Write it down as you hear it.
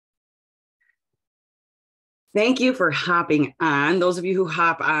Thank you for hopping on. Those of you who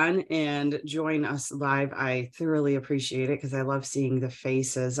hop on and join us live, I thoroughly appreciate it because I love seeing the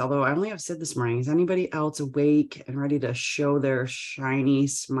faces. Although I only have Sid this morning. Is anybody else awake and ready to show their shiny,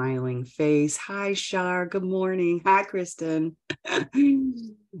 smiling face? Hi, Shar. Good morning. Hi, Kristen.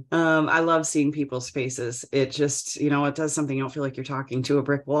 I love seeing people's faces. It just, it does something. You don't feel like you're talking to a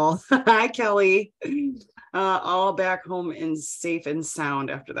brick wall. Hi, Kelly. All back home and safe and sound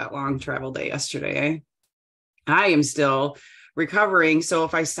after that long travel day yesterday. I am still recovering. So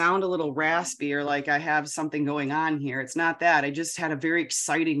if I sound a little raspy or like I have something going on here, it's not that. I just had a very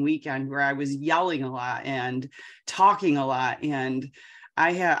exciting weekend where I was yelling a lot and talking a lot. And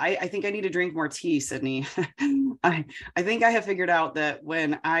I think I need to drink more tea, Sydney. I think I have figured out that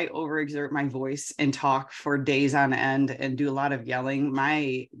when I overexert my voice and talk for days on end and do a lot of yelling,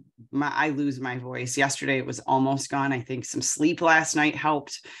 I lose my voice. Yesterday it was almost gone. I think some sleep last night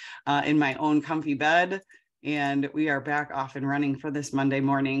helped in my own comfy bed. And we are back off and running for this Monday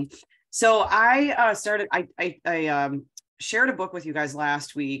morning. So I shared a book with you guys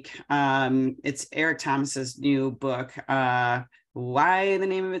last week. It's Eric Thomas's new book. Why the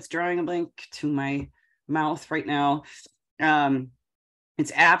name of it's drawing a blank to my mouth right now.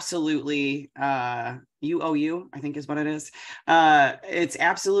 It's absolutely UOU, I think is what it is. It's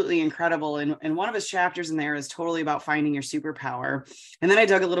absolutely incredible. And one of his chapters in there is totally about finding your superpower. And then I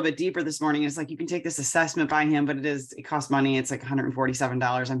dug a little bit deeper this morning. It's like, you can take this assessment by him, but it costs money. It's like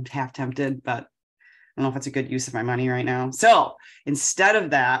 $147. I'm half tempted, but I don't know if it's a good use of my money right now. So instead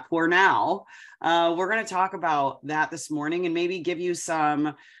of that, for now, we're going to talk about that this morning and maybe give you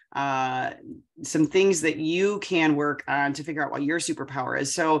some things that you can work on to figure out what your superpower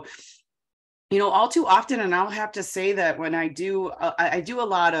is. So, all too often, and I'll have to say that when I do a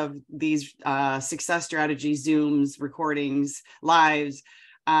lot of these success strategies, Zooms, recordings, lives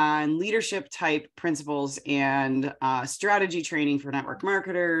on leadership type principles and strategy training for network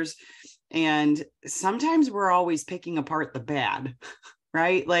marketers. And sometimes we're always picking apart the bad.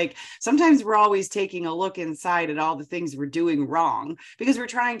 Right? Like sometimes we're always taking a look inside at all the things we're doing wrong because we're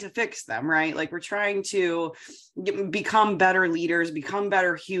trying to fix them, right? Like we're trying to become better leaders, become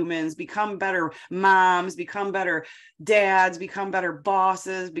better humans, become better moms, become better dads, become better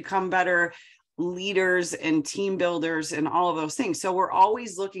bosses, become better leaders and team builders and all of those things. So we're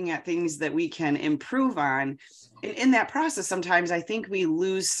always looking at things that we can improve on. In that process, sometimes I think we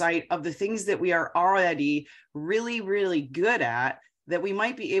lose sight of the things that we are already really, really good at that we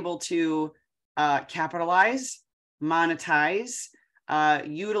might be able to capitalize, monetize,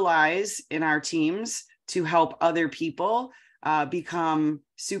 utilize in our teams to help other people become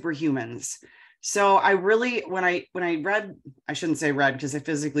superhumans. So I really, when I read, I shouldn't say read because I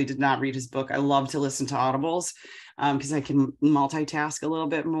physically did not read his book. I love to listen to audibles because I can multitask a little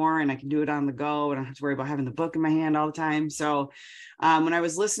bit more and I can do it on the go and I don't have to worry about having the book in my hand all the time. So when I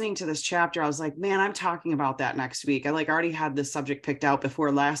was listening to this chapter, I was like, man, I'm talking about that next week. I already had this subject picked out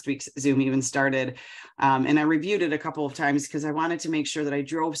before last week's Zoom even started. And I reviewed it a couple of times because I wanted to make sure that I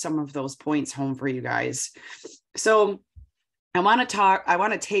drove some of those points home for you guys. So I want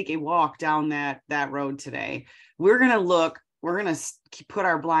to take a walk down that road today. We're going to put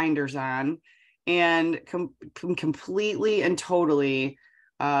our blinders on and completely and totally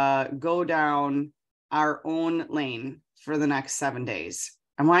go down our own lane for the next 7 days.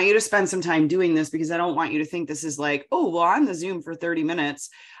 I want you to spend some time doing this because I don't want you to think this is like, oh, well, on the Zoom for 30 minutes,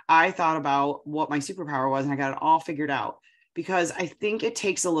 I thought about what my superpower was and I got it all figured out. Because I think it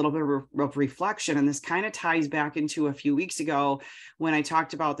takes a little bit of reflection. And this kind of ties back into a few weeks ago when I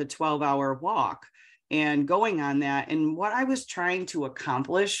talked about the 12-hour walk and going on that and what I was trying to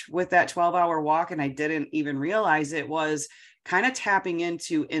accomplish with that 12-hour walk. And I didn't even realize it was kind of tapping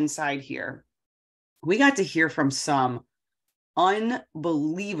into inside here. We got to hear from some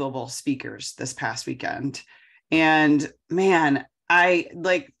unbelievable speakers this past weekend. And man, I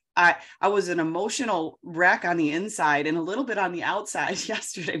was an emotional wreck on the inside and a little bit on the outside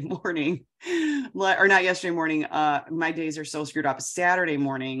yesterday morning, or not yesterday morning. My days are so screwed up. Saturday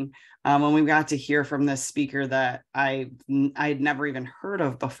morning, when we got to hear from this speaker that I'd never even heard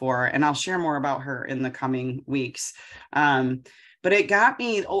of before, and I'll share more about her in the coming weeks. But it got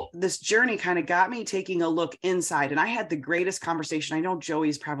me, this journey kind of got me taking a look inside. And I had the greatest conversation. I know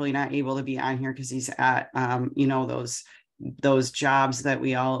Joey's probably not able to be on here because he's at, those jobs that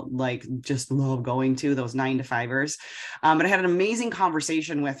we all just love going to, those 9-to-5ers. But I had an amazing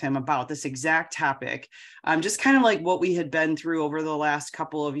conversation with him about this exact topic, just kind of like what we had been through over the last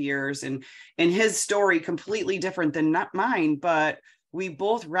couple of years, and his story completely different than mine, but we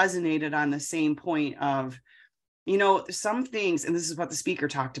both resonated on the same point of, some things, and this is what the speaker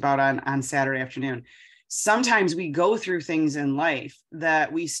talked about on Saturday afternoon. sometimes we go through things in life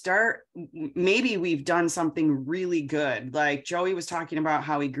that maybe we've done something really good. Like Joey was talking about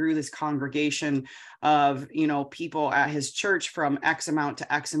how he grew this congregation of, people at his church from X amount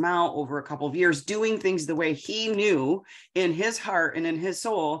to X amount over a couple of years, doing things the way he knew in his heart and in his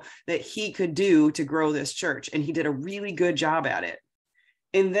soul that he could do to grow this church. And he did a really good job at it.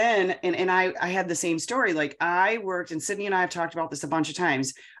 And then, I had the same story. Like I worked, and Sydney and I have talked about this a bunch of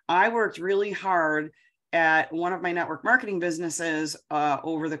times. I worked really hard at one of my network marketing businesses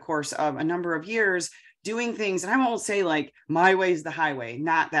over the course of a number of years, doing things. And I won't say like my way is the highway,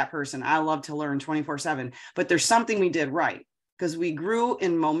 not that person. I love to learn 24/7, but there's something we did right, because we grew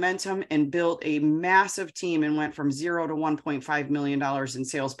in momentum and built a massive team and went from 0 to $1.5 million in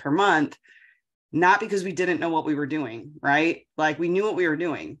sales per month. Not because we didn't know what we were doing, right? Like we knew what we were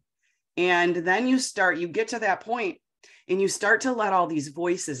doing. And then you get to that point and you start to let all these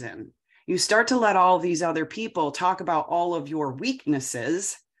voices in. You start to let all these other people talk about all of your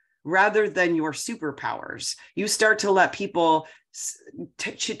weaknesses rather than your superpowers. You start to let people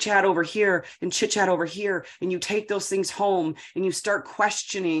chit chat over here and chit chat over here, and you take those things home and you start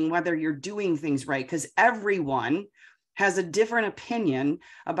questioning whether you're doing things right, because everyone has a different opinion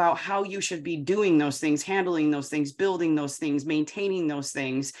about how you should be doing those things, handling those things, building those things, maintaining those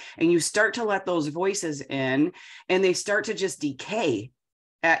things. And you start to let those voices in, and they start to just decay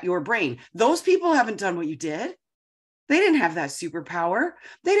at your brain. Those people haven't done what you did. They didn't have that superpower.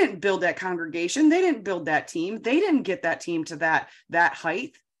 They didn't build that congregation. They didn't build that team. They didn't get that team to that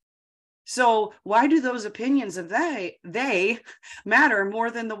height. So why do those opinions of they matter more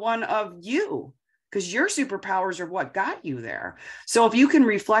than the one of you? Because your superpowers are what got you there. So if you can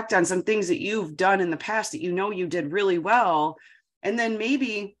reflect on some things that you've done in the past that you did really well, and then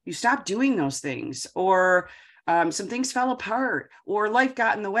maybe you stopped doing those things, or some things fell apart, or life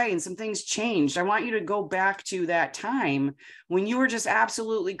got in the way and some things changed. I want you to go back to that time when you were just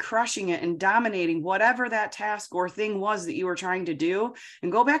absolutely crushing it and dominating whatever that task or thing was that you were trying to do,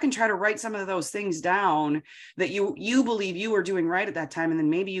 and go back and try to write some of those things down that you believe you were doing right at that time. And then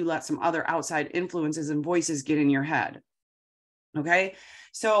maybe you let some other outside influences and voices get in your head. Okay.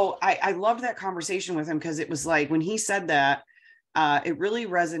 So I loved that conversation with him, because it was like, when he said that, it really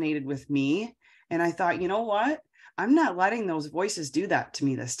resonated with me. And I thought, you know what? I'm not letting those voices do that to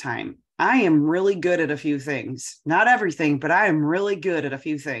me this time. I am really good at a few things, not everything, but I am really good at a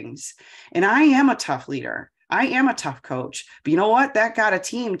few things. And I am a tough leader. I am a tough coach. But you know what? That got a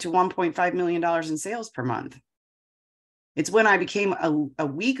team to $1.5 million in sales per month. It's when I became a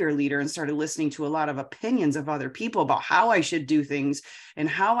weaker leader and started listening to a lot of opinions of other people about how I should do things and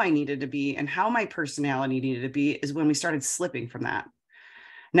how I needed to be and how my personality needed to be, is when we started slipping from that.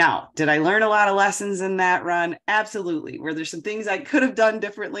 Now, did I learn a lot of lessons in that run? Absolutely. Were there some things I could have done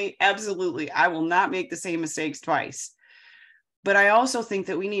differently? Absolutely. I will not make the same mistakes twice. But I also think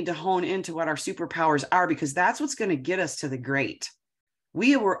that we need to hone into what our superpowers are, because that's what's going to get us to the great.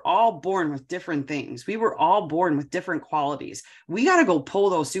 We were all born with different things. We were all born with different qualities. We got to go pull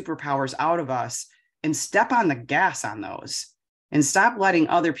those superpowers out of us and step on the gas on those and stop letting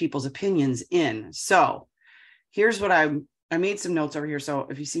other people's opinions in. So here's what I made some notes over here. So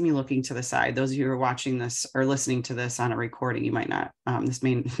if you see me looking to the side, those of you who are watching this or listening to this on a recording, you might not, this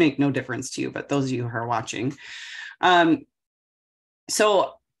may make no difference to you, but those of you who are watching.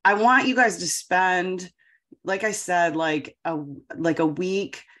 So I want you guys to spend, like I said, like a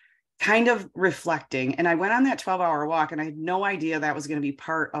week kind of reflecting. And I went on that 12-hour walk, and I had no idea that was going to be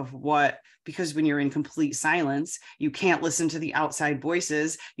part of because when you're in complete silence, you can't listen to the outside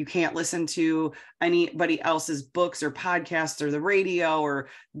voices. You can't listen to anybody else's books or podcasts or the radio or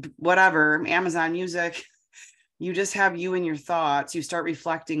whatever, Amazon Music. You just have you and your thoughts. You start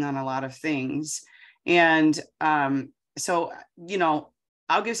reflecting on a lot of things. And so,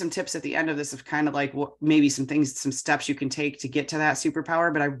 I'll give some tips at the end of this of kind of like what maybe some steps you can take to get to that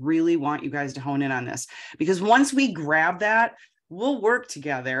superpower. But I really want you guys to hone in on this, because once we grab that, we'll work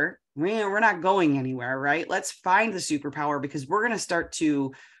together. We're not going anywhere, right? Let's find the superpower, because we're going to start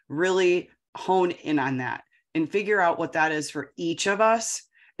to really hone in on that and figure out what that is for each of us.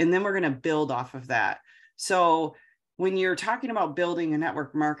 And then we're going to build off of that. So when you're talking about building a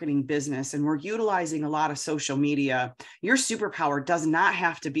network marketing business and we're utilizing a lot of social media, your superpower does not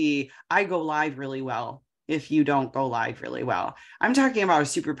have to be, I go live really well if you don't go live really well. I'm talking about a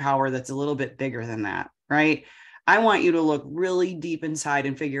superpower that's a little bit bigger than that, right? I want you to look really deep inside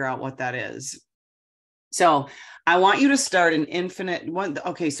and figure out what that is. So I want you to start an infinite one.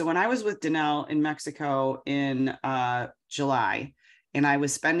 Okay. So when I was with Danelle in Mexico in July, and I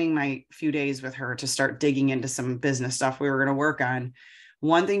was spending my few days with her to start digging into some business stuff we were going to work on,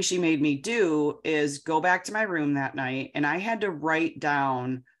 one thing she made me do is go back to my room that night, and I had to write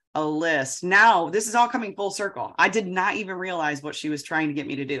down a list. Now, this is all coming full circle. I did not even realize what she was trying to get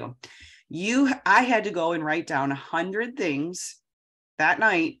me to do. I had to go and write down 100 things that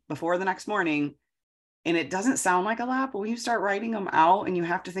night before the next morning. And it doesn't sound like a lot, but when you start writing them out and you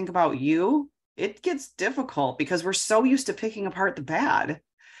have to think about you, it gets difficult because we're so used to picking apart the bad.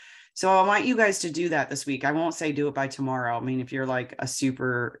 So I want you guys to do that this week. I won't say do it by tomorrow. I mean, if you're like a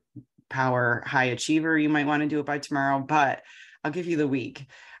super power high achiever, you might want to do it by tomorrow, but I'll give you the week.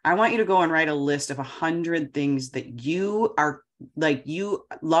 I want you to go and write a list of 100 things that you are like, you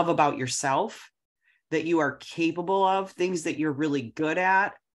love about yourself, that you are capable of, things that you're really good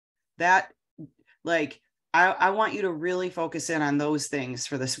at, that like, I want you to really focus in on those things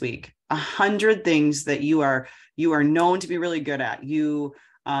for this week. 100 things that you are known to be really good at. You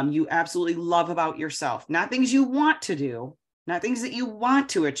absolutely love about yourself, not things you want to do, not things that you want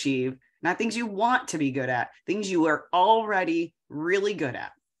to achieve, not things you want to be good at, things you are already really good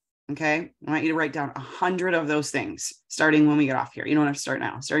at. Okay. I want you to write down 100 of those things starting when we get off here. You don't have to start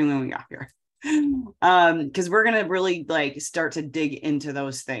now, starting when we get off here. Because we're going to really like start to dig into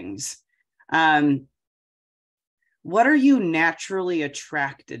those things. What are you naturally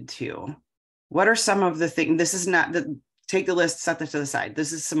attracted to? What are some of the things? This is not take the list, set this to the side.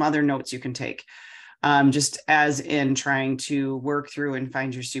 This is some other notes you can take, just as in trying to work through and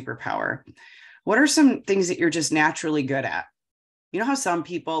find your superpower. What are some things that you're just naturally good at? You know how some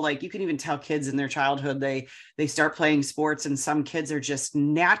people, like you can even tell kids in their childhood, they start playing sports, and some kids are just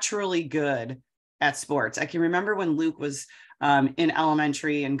naturally good at sports. I can remember when Luke was in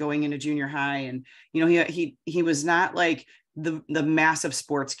elementary and going into junior high, and you know, he was not like the massive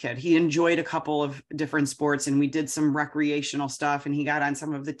sports kid. He enjoyed a couple of different sports, and we did some recreational stuff, and he got on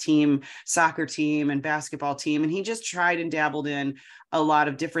some of the soccer team and basketball team, and he just tried and dabbled in a lot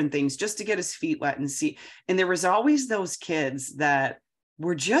of different things just to get his feet wet and see. And there was always those kids that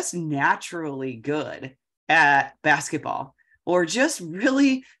were just naturally good at basketball, or just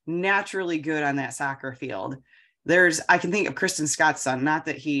really naturally good on that soccer field. I can think of Kristen Scott's son, not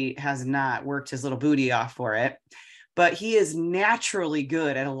that he has not worked his little booty off for it, but he is naturally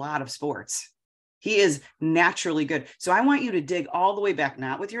good at a lot of sports. He is naturally good. So I want you to dig all the way back,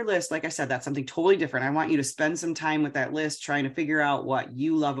 not with your list. Like I said, that's something totally different. I want you to spend some time with that list, trying to figure out what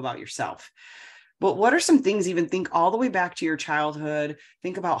you love about yourself. But what are some things, even think all the way back to your childhood,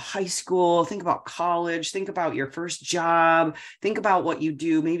 think about high school, think about college, think about your first job, think about what you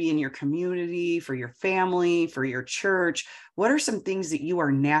do maybe in your community, for your family, for your church. What are some things that you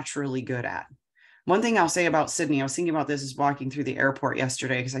are naturally good at? One thing I'll say about Sydney, I was thinking about this as walking through the airport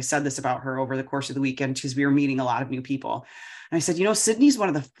yesterday, because I said this about her over the course of the weekend, because we were meeting a lot of new people. And I said, you know, Sydney's one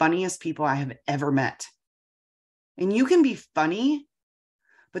of the funniest people I have ever met. And you can be funny,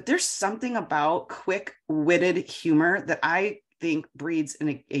 but there's something about quick-witted humor that I think breeds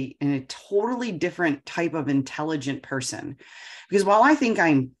in a totally different type of intelligent person. Because while I think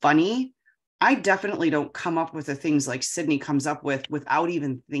I'm funny, I definitely don't come up with the things like Sydney comes up with without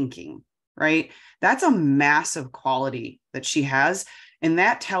even thinking, right? That's a massive quality that she has. And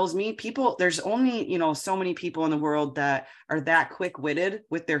that tells me there's only, you know, so many people in the world that are that quick-witted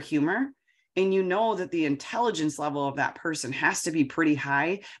with their humor. And you know that the intelligence level of that person has to be pretty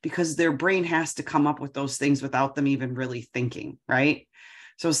high, because their brain has to come up with those things without them even really thinking, right?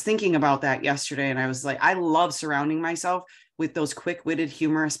 So I was thinking about that yesterday, and I was like, I love surrounding myself with those quick-witted,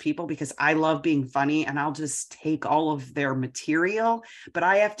 humorous people, because I love being funny, and I'll just take all of their material, but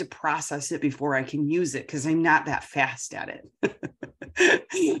I have to process it before I can use it, because I'm not that fast at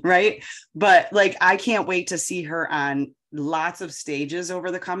it. Right? But like, I can't wait to see her on lots of stages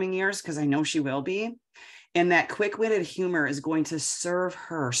over the coming years, because I know she will be. And that quick-witted humor is going to serve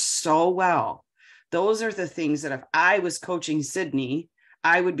her so well. Those are the things that if I was coaching Sydney,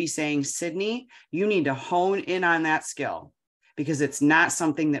 I would be saying, Sydney, you need to hone in on that skill, because it's not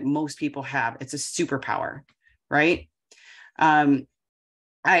something that most people have. It's a superpower, right? I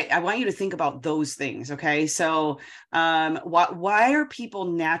want you to think about those things. Okay. So why are people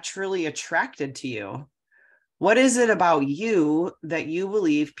naturally attracted to you? What is it about you that you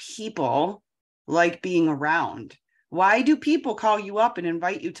believe people like being around? Why do people call you up and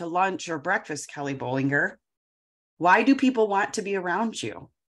invite you to lunch or breakfast, Kelly Bollinger? Why do people want to be around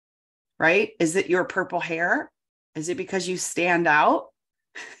you? Right? Is it your purple hair? Is it because you stand out?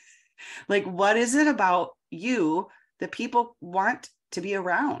 Like, what is it about you that people want to be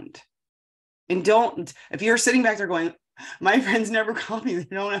around? And if you're sitting back there going, my friends never call me, they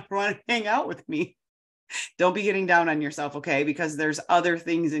don't ever want to hang out with me. Don't be getting down on yourself, okay? Because there's other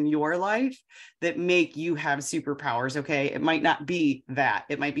things in your life that make you have superpowers, okay? It might not be that.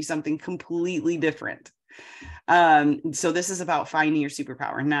 It might be something completely different. So this is about finding your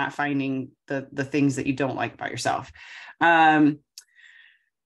superpower, not finding the things that you don't like about yourself.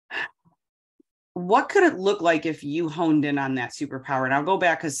 What could it look like if you honed in on that superpower? And I'll go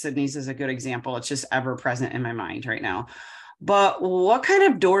back because Sydney's is a good example. It's just ever present in my mind right now. But what kind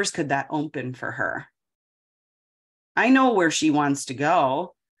of doors could that open for her? I know where she wants to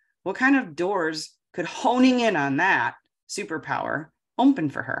go. What kind of doors could honing in on that superpower open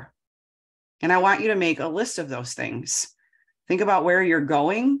for her? And I want you to make a list of those things. Think about where you're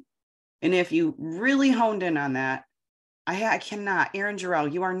going. And if you really honed in on that, I cannot, Erin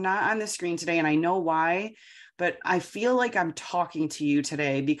Jarrell, you are not on the screen today. And I know why, but I feel like I'm talking to you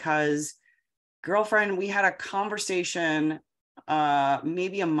today because, girlfriend, we had a conversation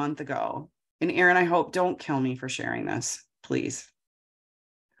maybe a month ago. And Erin, I hope, don't kill me for sharing this, please.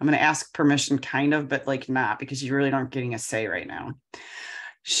 I'm going to ask permission kind of, but like not, because you really aren't getting a say right now.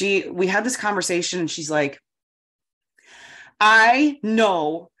 We had this conversation and she's like, I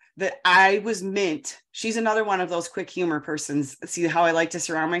know that I was meant. She's another one of those quick humor persons. See how I like to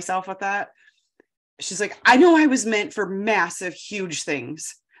surround myself with that? She's like, I know I was meant for massive, huge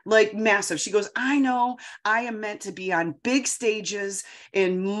things, like massive. She goes, I know I am meant to be on big stages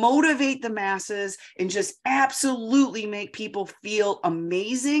and motivate the masses and just absolutely make people feel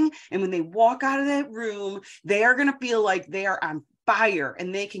amazing. And when they walk out of that room, they are going to feel like they are on fire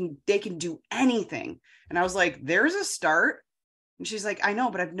and they can do anything. And I was like, there's a start. And she's like, I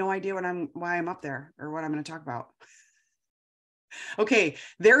know, but I have no idea why I'm up there or what I'm going to talk about. Okay,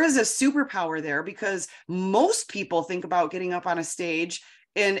 there is a superpower there because most people think about getting up on a stage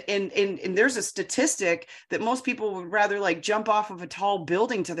and there's a statistic that most people would rather like jump off of a tall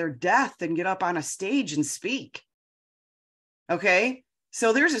building to their death than get up on a stage and speak. Okay,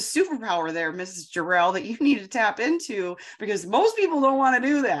 so there's a superpower there, Mrs. Jarrell, that you need to tap into because most people don't want to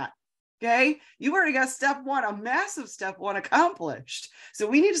do that. Okay, you already got step one, a massive step one accomplished. So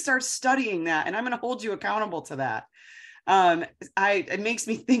we need to start studying that. And I'm going to hold you accountable to that. It makes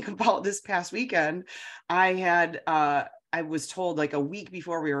me think about this past weekend. I was told like a week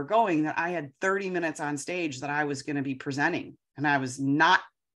before we were going that I had 30 minutes on stage that I was going to be presenting. And I was not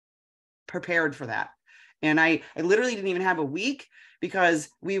prepared for that. And I literally didn't even have a week because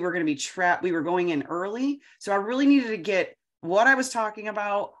we were going to be trapped. We were going in early. So I really needed to get what I was talking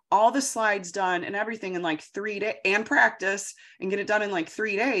about, all the slides done and everything in like 3 days and practice and get it done in like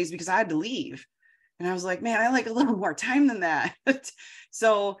 3 days because I had to leave. And I was like, man, I like a little more time than that.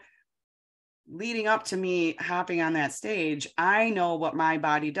 So leading up to me hopping on that stage, I know what my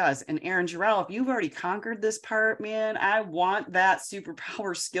body does. And Erin Jarrell, if you've already conquered this part, man, I want that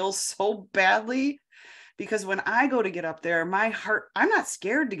superpower skill so badly. Because when I go to get up there, my heart, I'm not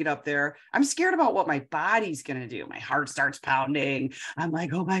scared to get up there. I'm scared about what my body's going to do. My heart starts pounding. I'm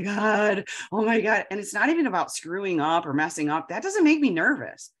like, oh my God, oh my God. And it's not even about screwing up or messing up. That doesn't make me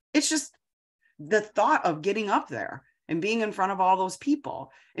nervous. It's just the thought of getting up there and being in front of all those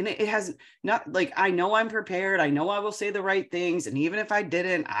people. And it has not like, I know I'm prepared. I know I will say the right things. And even if I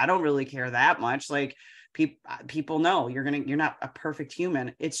didn't, I don't really care that much. Like, people know you're not a perfect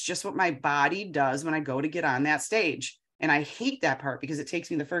human. It's just what my body does when I go to get on that stage. And I hate that part because it takes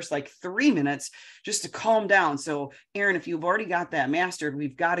me the first like 3 minutes just to calm down. So Erin, if you've already got that mastered,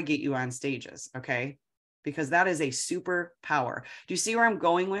 we've got to get you on stages. Okay. Because that is a superpower. Do you see where I'm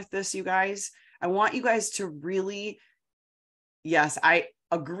going with this, you guys? I want you guys to really, yes, I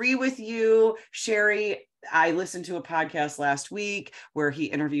agree with you, Sherry. I listened to a podcast last week where he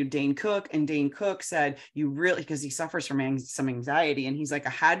interviewed Dane Cook, and Dane Cook said, you really, because he suffers from some anxiety. And he's like, I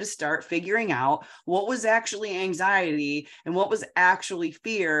had to start figuring out what was actually anxiety and what was actually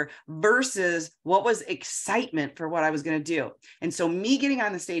fear versus what was excitement for what I was going to do. And so me getting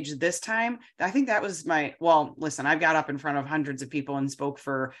on the stage this time, I think that was listen, I've got up in front of hundreds of people and spoke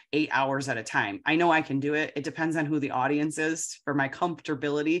for 8 hours at a time. I know I can do it. It depends on who the audience is for my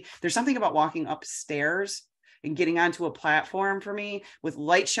comfortability. There's something about walking upstairs and getting onto a platform for me with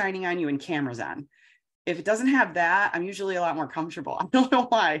light shining on you and cameras on. If it doesn't have that, I'm usually a lot more comfortable. I don't know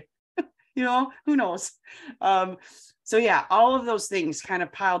why, who knows? So yeah, all of those things kind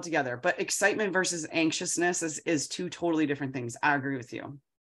of piled together, but excitement versus anxiousness is two totally different things. I agree with you.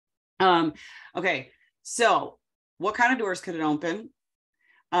 Okay. So what kind of doors could it open?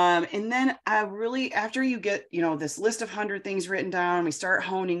 And then after you get, this list of 100 things written down, we start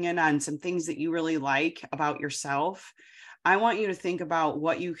honing in on some things that you really like about yourself. I want you to think about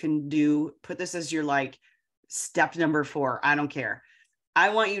what you can do. Put this as your like step number 4. I don't care. I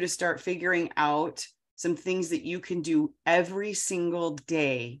want you to start figuring out some things that you can do every single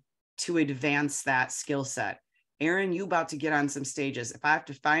day to advance that skill set. Aaron, you about to get on some stages. If I have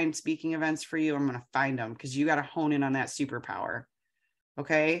to find speaking events for you, I'm going to find them, because you got to hone in on that superpower.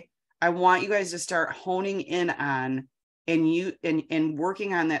 Okay. I want you guys to start honing in on and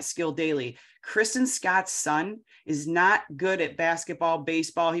working on that skill daily. Kristen Scott's son is not good at basketball,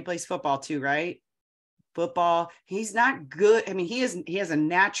 baseball. He plays football too, right? Football. He's not good. I mean, he has a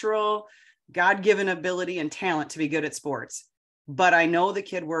natural God-given ability and talent to be good at sports, but I know the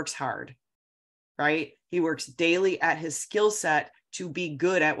kid works hard, right? He works daily at his skill set to be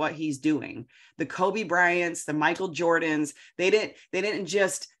good at what he's doing. The Kobe Bryants, the Michael Jordans, they didn't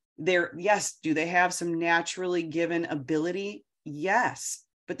just, yes, do they have some naturally given ability? Yes,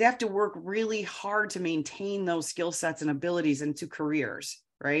 but they have to work really hard to maintain those skill sets and abilities into careers,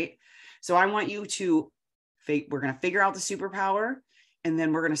 right? So I want you to, we're going to figure out the superpower, and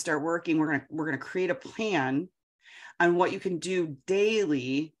then we're going to start working. We're going to create a plan on what you can do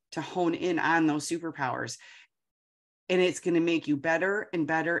daily to hone in on those superpowers. And it's going to make you better and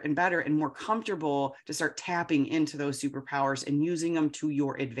better and better and more comfortable to start tapping into those superpowers and using them to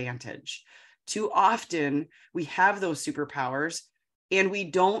your advantage. Too often we have those superpowers and we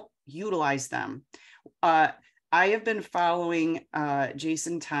don't utilize them. I have been following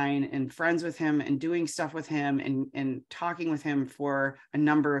Jason Tyne and friends with him and doing stuff with him and talking with him for a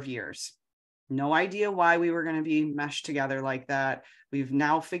number of years. No idea why we were going to be meshed together like that. We've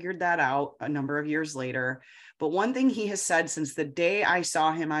now figured that out a number of years later. But one thing he has said since the day I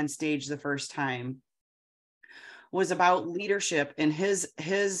saw him on stage the first time was about leadership, and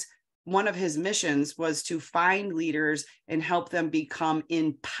one of his missions was to find leaders and help them become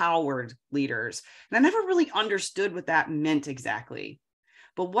empowered leaders. And I never really understood what that meant exactly.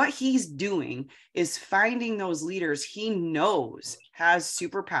 But what he's doing is finding those leaders he knows has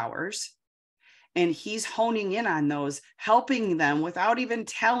superpowers, and he's honing in on those, helping them without even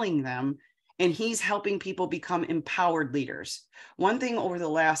telling them. And he's helping people become empowered leaders. One thing over the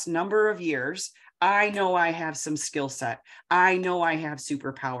last number of years, I know I have some skill set. I know I have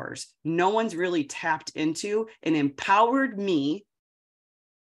superpowers. No one's really tapped into and empowered me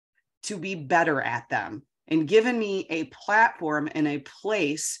to be better at them, and given me a platform and a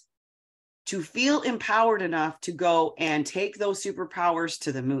place to feel empowered enough to go and take those superpowers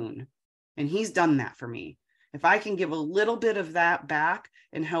to the moon. And he's done that for me. If I can give a little bit of that back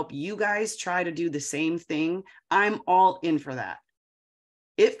and help you guys try to do the same thing, I'm all in for that.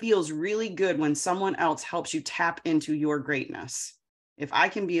 It feels really good when someone else helps you tap into your greatness. If I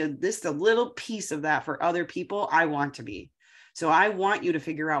can be just a little piece of that for other people, I want to be. So I want you to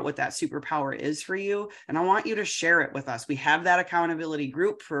figure out what that superpower is for you, and I want you to share it with us. We have that accountability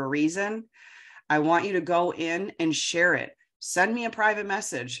group for a reason. I want you to go in and share it. Send me a private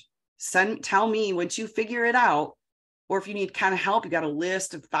message. Tell me once you figure it out, or if you need kind of help, you got a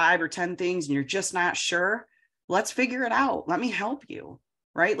list of 5 or 10 things and you're just not sure, let's figure it out. Let me help you,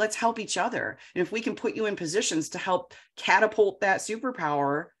 right? Let's help each other. And if we can put you in positions to help catapult that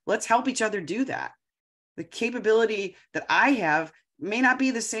superpower, let's help each other do that. The capability that I have may not be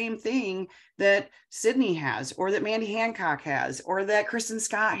the same thing that Sydney has, or that Mandy Hancock has, or that Kristen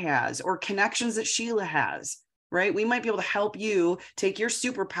Scott has, or connections that Sheila has. Right? We might be able to help you take your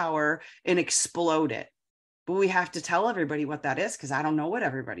superpower and explode it. But we have to tell everybody what that is, because I don't know what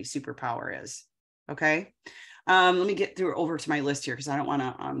everybody's superpower is. Okay. Let me get through over to my list here, because I don't want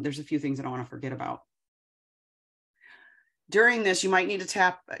to, there's a few things I don't want to forget about. During this, you might need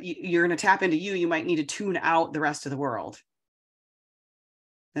to you're going to tap into you might need to tune out the rest of the world.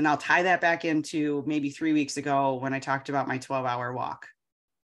 Then I'll tie that back into maybe 3 weeks ago when I talked about my 12-hour walk.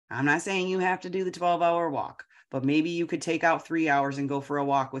 I'm not saying you have to do the 12-hour walk, but maybe you could take out 3 hours and go for a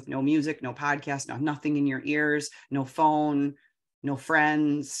walk with no music, no podcast, nothing in your ears, no phone, no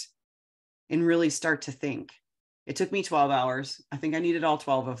friends, and really start to think. It took me 12 hours. I think I needed all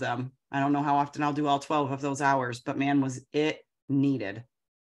 12 of them. I don't know how often I'll do all 12 of those hours, but man, was it needed.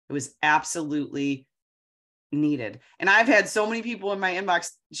 It was absolutely needed. And I've had so many people in my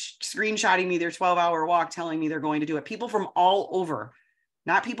inbox screenshotting me their 12-hour walk, telling me they're going to do it. People from all over.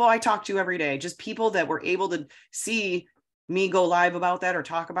 Not people I talk to every day, just people that were able to see me go live about that or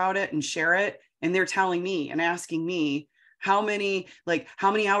talk about it and share it. And they're telling me and asking me, how many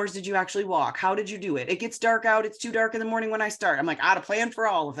hours did you actually walk? How did you do it? It gets dark out. It's too dark in the morning when I start. I'm like, I had a plan for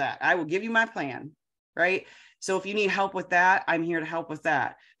all of that. I will give you my plan. Right. So if you need help with that, I'm here to help with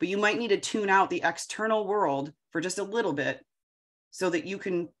that. But you might need to tune out the external world for just a little bit so that you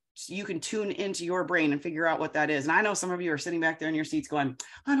can tune into your brain and figure out what that is. And I know some of you are sitting back there in your seats going,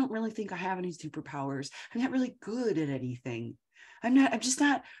 I don't really think I have any superpowers. I'm not really good at anything. I'm just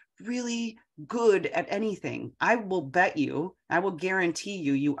not really good at anything. I will bet you, I will guarantee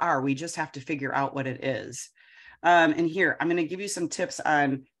you, you are. We just have to figure out what it is. And here, I'm going to give you some tips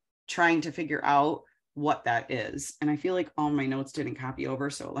on trying to figure out what that is. And I feel like all my notes didn't copy over.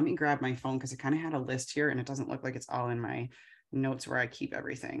 So let me grab my phone because I kind of had a list here and it doesn't look like it's all in my notes where I keep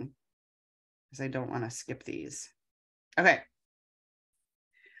everything because I don't want to skip these. Okay.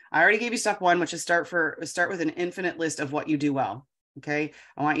 I already gave you step one, which is start with an infinite list of what you do well. Okay.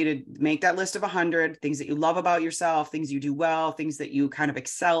 I want you to make that list of 100 things that you love about yourself, things you do well, things that you kind of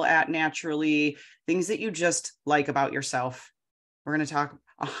excel at naturally, things that you just like about yourself. We're going to talk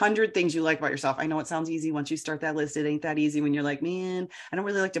 100 things you like about yourself. I know it sounds easy once you start that list. It ain't that easy when you're like, man, I don't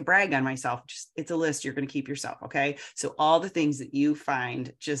really like to brag on myself. Just, it's a list you're going to keep yourself. Okay. So all the things that you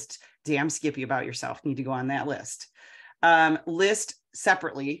find just damn skippy about yourself need to go on that list. List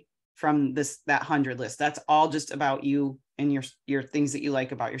separately from that 100 list. That's all just about you and your things that you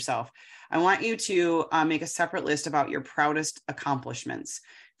like about yourself. I want you to make a separate list about your proudest accomplishments.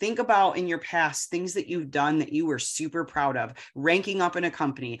 Think about in your past things that you've done that you were super proud of, ranking up in a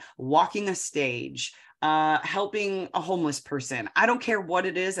company, walking a stage, helping a homeless person. I don't care what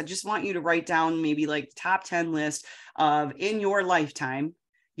it is. I just want you to write down maybe like top 10 list of in your lifetime,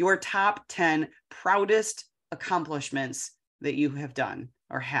 your top 10 proudest accomplishments that you have done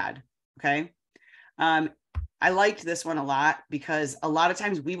or had. Okay. I liked this one a lot because a lot of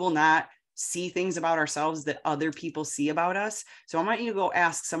times we will not see things about ourselves that other people see about us. So I want you to go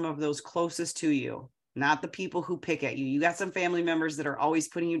ask some of those closest to you, not the people who pick at you. You got some family members that are always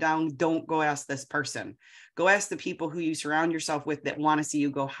putting you down. Don't go ask this person. Go ask the people who you surround yourself with that want to see you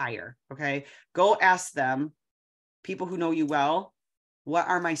go higher. Okay. Go ask them, people who know you well. What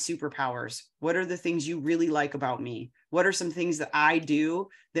are my superpowers? What are the things you really like about me? What are some things that I do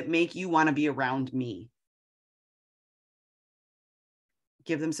that make you want to be around me?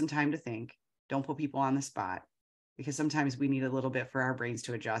 Give them some time to think. Don't put people on the spot because sometimes we need a little bit for our brains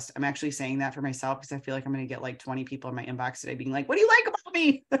to adjust. I'm actually saying that for myself because I feel like I'm going to get like 20 people in my inbox today being like, what do you like about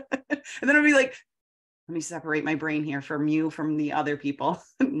me? And then I'll be like, let me separate my brain here from you, from the other people,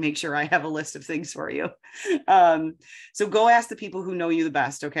 make sure I have a list of things for you. So go ask the people who know you the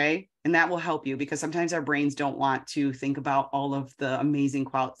best. Okay. And that will help you because sometimes our brains don't want to think about all of the amazing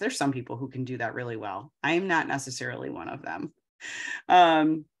qualities. There's some people who can do that really well. I am not necessarily one of them.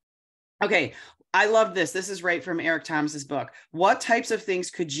 Okay. I love this. This is right from Eric Thomas's book. What types of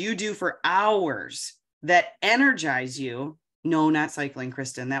things could you do for hours that energize you? No, not cycling,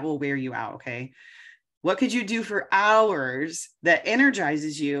 Kristen. That will wear you out. Okay. What could you do for hours that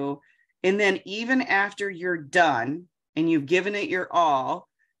energizes you? And then even after you're done and you've given it your all,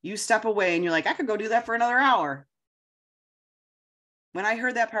 you step away and you're like, I could go do that for another hour. When I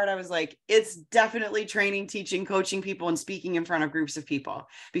heard that part, I was like, it's definitely training, teaching, coaching people, and speaking in front of groups of people,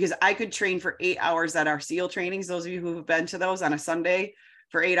 because I could train for 8 hours at our SEAL trainings. Those of you who have been to those on a Sunday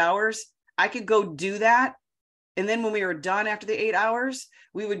for 8 hours, I could go do that. And then when we were done after the 8 hours,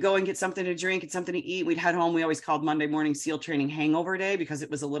 we would go and get something to drink and something to eat. We'd head home. We always called Monday morning SEAL training hangover day because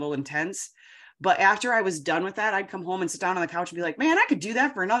it was a little intense. But after I was done with that, I'd come home and sit down on the couch and be like, man, I could do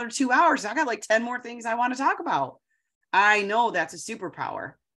that for another 2 hours. I got like 10 more things I want to talk about. I know that's a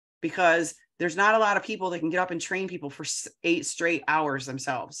superpower because there's not a lot of people that can get up and train people for 8 straight hours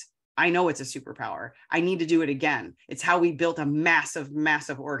themselves. I know it's a superpower. I need to do it again. It's how we built a massive,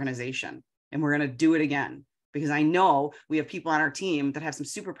 massive organization. And we're going to do it again. Because I know we have people on our team that have some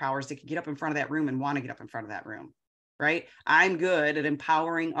superpowers that can get up in front of that room and want to get up in front of that room, right? I'm good at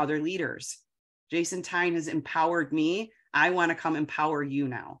empowering other leaders. Jason Tyne has empowered me. I want to come empower you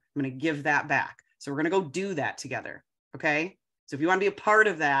now. I'm going to give that back. So we're going to go do that together, okay? So if you want to be a part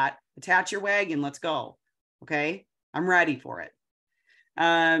of that, attach your wagon, let's go, okay? I'm ready for it.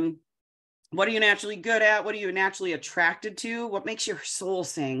 What are you naturally good at? What are you naturally attracted to? What makes your soul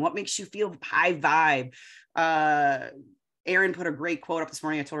sing? What makes you feel high vibe? Erin put a great quote up this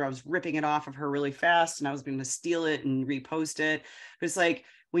morning. I told her I was ripping it off of her really fast and I was going to steal it and repost it. But it's like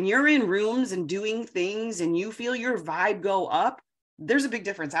when you're in rooms and doing things and you feel your vibe go up, there's a big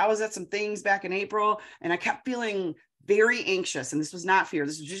difference. I was at some things back in April and I kept feeling very anxious. And this was not fear.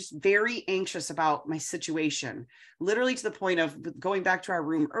 This was just very anxious about my situation, literally to the point of going back to our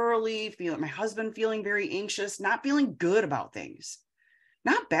room early, feeling my husband feeling very anxious, not feeling good about things.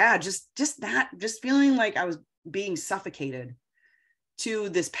 Not bad, just feeling like I was being suffocated, to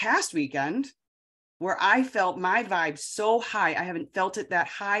this past weekend where I felt my vibe so high. I haven't felt it that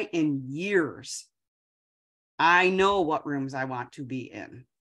high in years. I know what rooms I want to be in.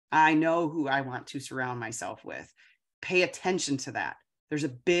 I know who I want to surround myself with. Pay attention to that. There's a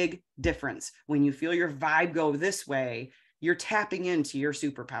big difference when you feel your vibe go this way you're tapping into your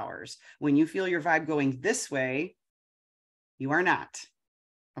superpowers. When you feel your vibe going this way, you are not.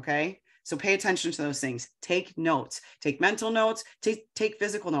 Okay. So pay attention to those things. Take notes, take mental notes, take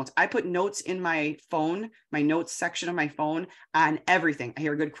physical notes. I put notes in my phone, my notes section of my phone on everything. I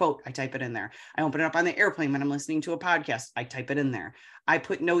hear a good quote, I type it in there. I open it up on the airplane when I'm listening to a podcast, I type it in there. I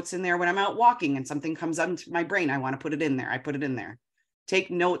put notes in there when I'm out walking and something comes up into my brain, I want to put it in there. I put it in there.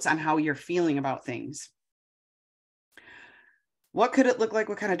 Take notes on how you're feeling about things. What could it look like?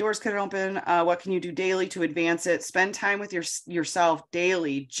 What kind of doors could it open? What can you do daily to advance it? Spend time with yourself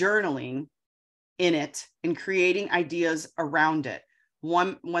daily, journaling in it and creating ideas around it.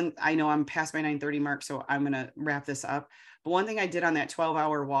 One, I know I'm past my 9:30 mark, so I'm going to wrap this up. But one thing I did on that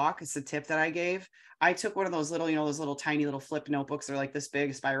 12-hour walk, it's a tip that I gave. I took one of those little, those little tiny little flip notebooks. They're like this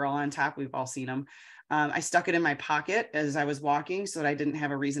big, spiral on top. We've all seen them. I stuck it in my pocket as I was walking so that I didn't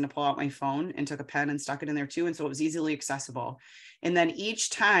have a reason to pull out my phone, and took a pen and stuck it in there too. And so it was easily accessible. And then each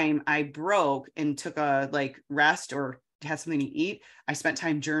time I broke and took a rest or had something to eat, I spent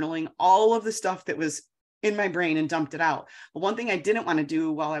time journaling all of the stuff that was in my brain and dumped it out. But one thing I didn't want to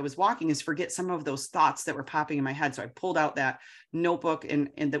do while I was walking is forget some of those thoughts that were popping in my head. So I pulled out that notebook and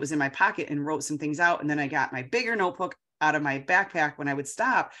that was in my pocket and wrote some things out. And then I got my bigger notebook out of my backpack when I would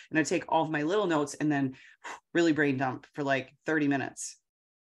stop, and I'd take all of my little notes and then really brain dump for 30 minutes,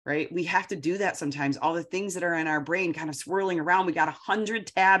 right? We have to do that sometimes. All the things that are in our brain kind of swirling around, we got 100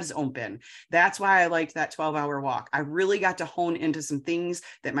 tabs open. That's why I liked that 12-hour walk. I really got to hone into some things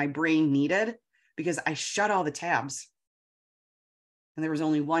that my brain needed because I shut all the tabs. And there was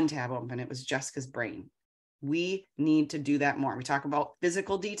only one tab open. It was Jessica's brain. We need to do that more. We talk about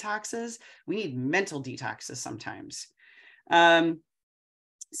physical detoxes. We need mental detoxes sometimes. I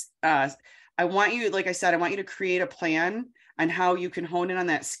want you, like I said, I want you to create a plan on how you can hone in on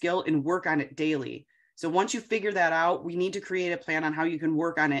that skill and work on it daily. So once you figure that out, we need to create a plan on how you can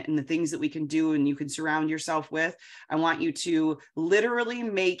work on it and the things that we can do and you can surround yourself with. I want you to literally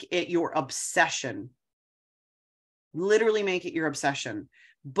make it your obsession. Literally make it your obsession.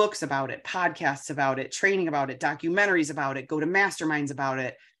 Books about it, podcasts about it, training about it, documentaries about it, go to masterminds about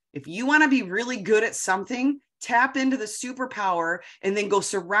it. If you want to be really good at something, tap into the superpower and then go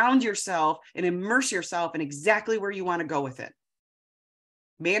surround yourself and immerse yourself in exactly where you want to go with it.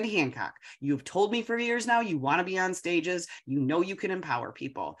 Mandy Hancock, you've told me for years now you want to be on stages. You know you can empower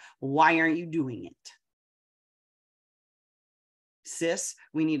people. Why aren't you doing it? Sis,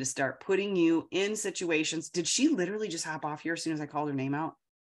 we need to start putting you in situations. Did she literally just hop off here as soon as I called her name out?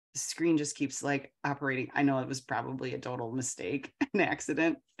 The screen just keeps operating. I know it was probably a total mistake, an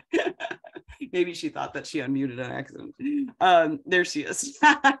accident. Maybe she thought that she unmuted an accident. There she is.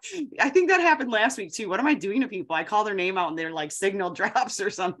 I think that happened last week too. What am I doing to people? I call their name out and they're like signal drops or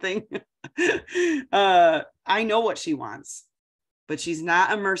something. I know what she wants, but she's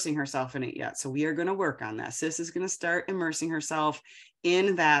not immersing herself in it yet. So we are going to work on that. Sis is going to start immersing herself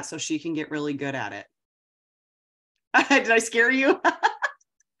in that so she can get really good at it. Did I scare you?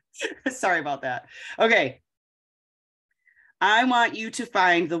 Sorry about that. Okay. I want you to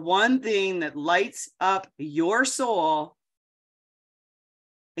find the one thing that lights up your soul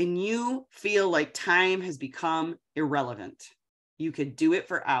and you feel like time has become irrelevant. You could do it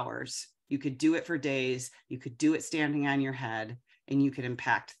for hours. You could do it for days. You could do it standing on your head, and you could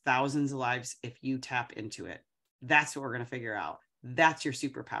impact thousands of lives if you tap into it. That's what we're going to figure out. That's your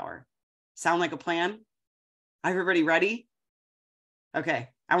superpower. Sound like a plan? Everybody ready? Okay.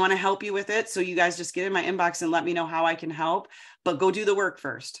 I want to help you with it. So you guys just get in my inbox and let me know how I can help, but go do the work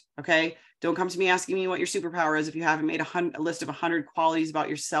first. Okay. Don't come to me asking me what your superpower is if you haven't made a list of 100 qualities about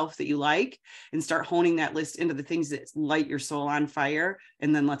yourself that you like, and start honing that list into the things that light your soul on fire.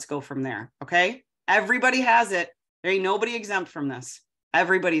 And then let's go from there. Okay. Everybody has it. There ain't nobody exempt from this.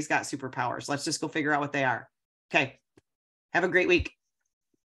 Everybody's got superpowers. Let's just go figure out what they are. Okay. Have a great week.